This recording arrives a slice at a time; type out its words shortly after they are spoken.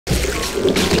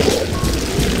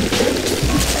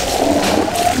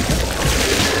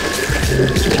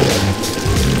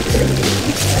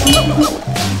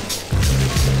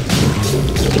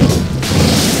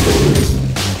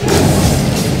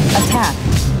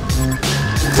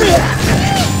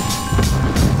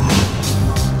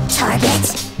Target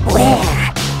where?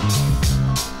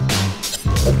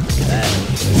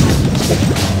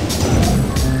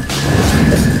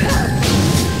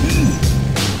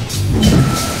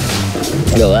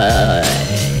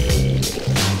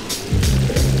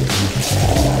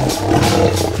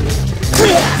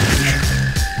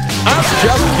 I'm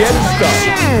just getting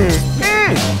started.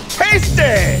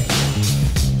 Tasty!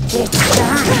 It's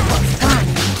time for fun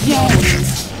games.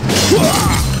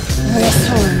 This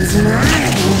one's mine.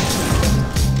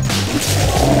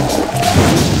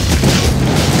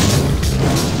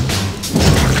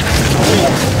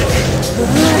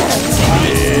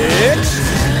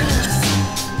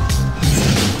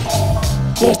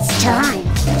 It's time.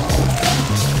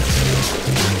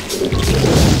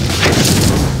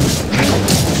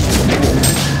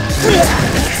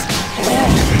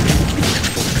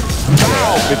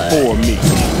 Bow before me.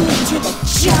 To the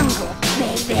jungle,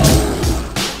 baby.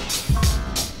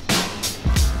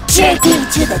 Take me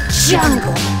to the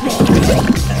jungle, baby.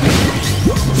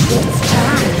 It's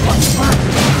time for fun.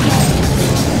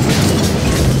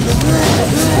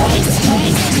 Take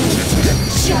me to the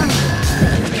jungle,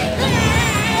 baby.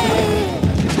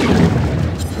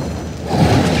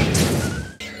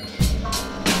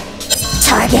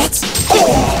 Target.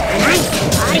 Nice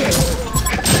body.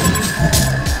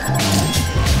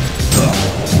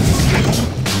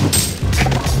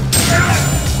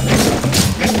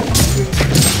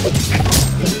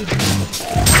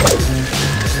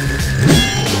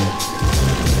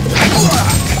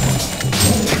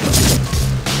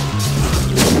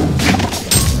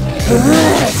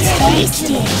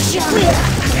 Tasty.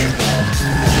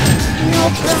 No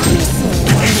promises.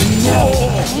 No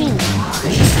pain.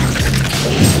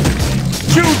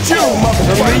 Choo-choo, motherfucker!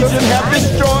 The Legion have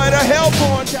destroyed a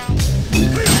Hellborn town.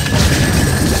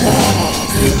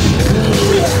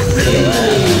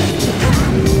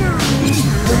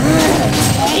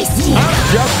 Tasty. I'm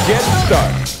just getting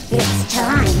started. It's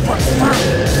time for fun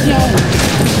games.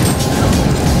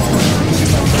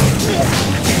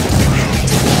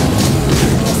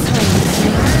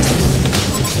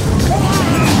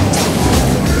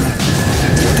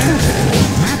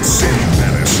 That's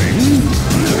embarrassing.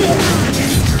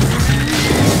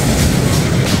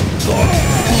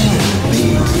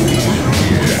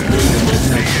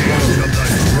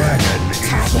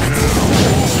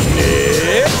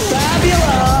 It's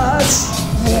fabulous!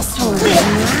 This one's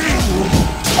mine.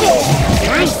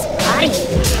 Nice body.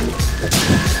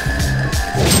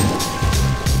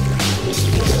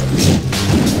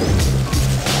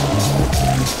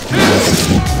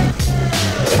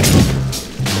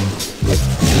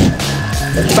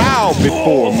 Bow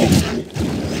before me.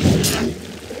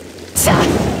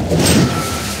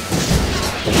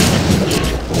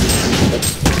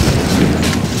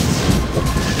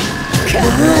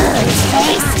 Good,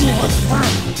 tasty,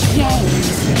 fun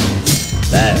games.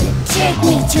 Take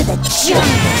me to the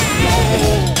jungle.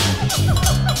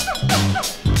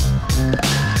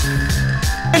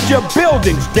 And your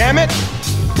buildings, damn it!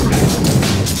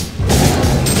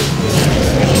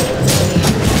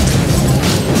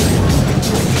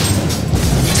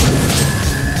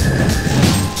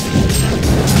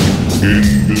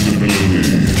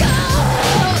 Invisibility.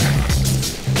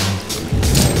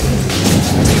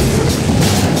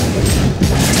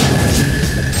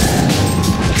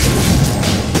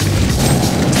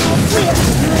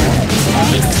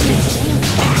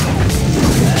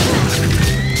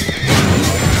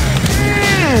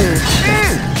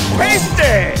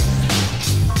 Tasty!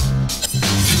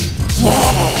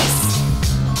 Yes.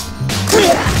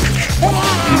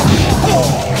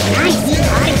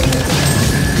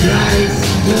 Nice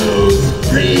body.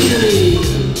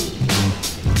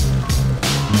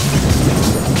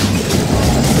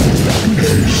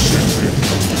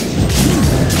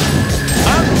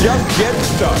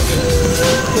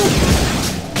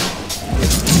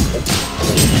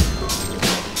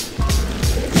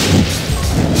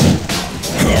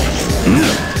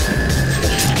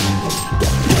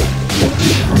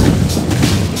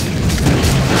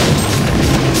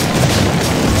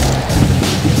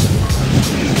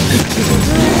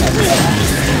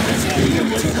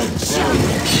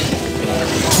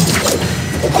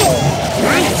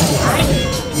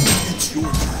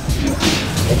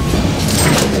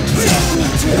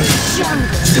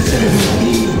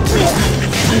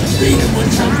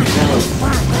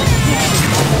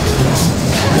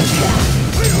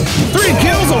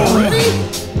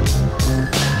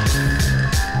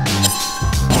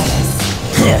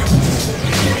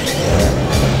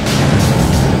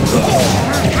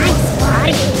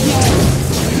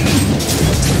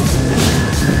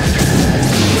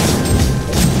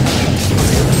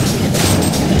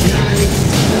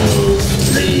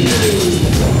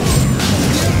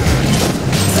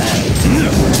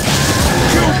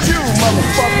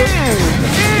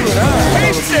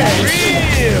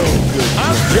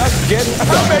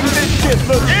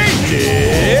 Look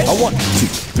easy. I want 2,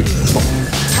 3, 4.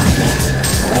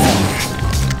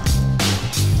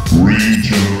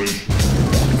 Regeneration.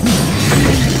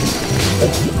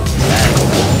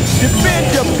 Defend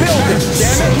your building,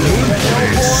 damn it.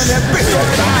 Hellborn has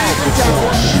destroyed the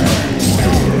tower.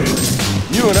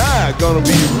 You and I are gonna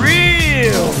be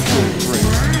real good friends.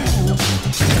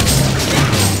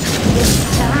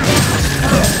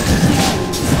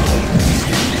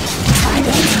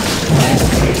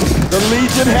 The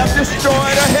Legion have destroyed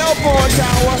a Hellborn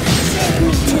tower.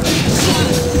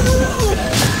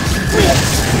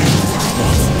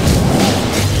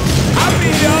 I'll be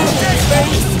all next,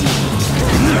 baby.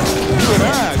 You and I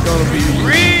are gonna be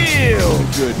real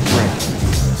good friends.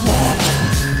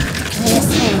 This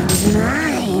one's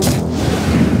mine.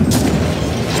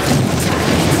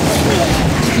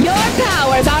 Your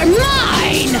powers are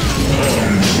mine!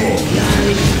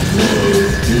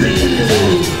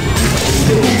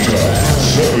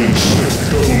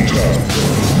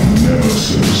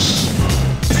 Nemesis.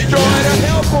 Destroyed a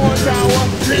Hellborn tower.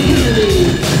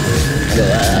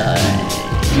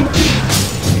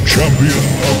 Champion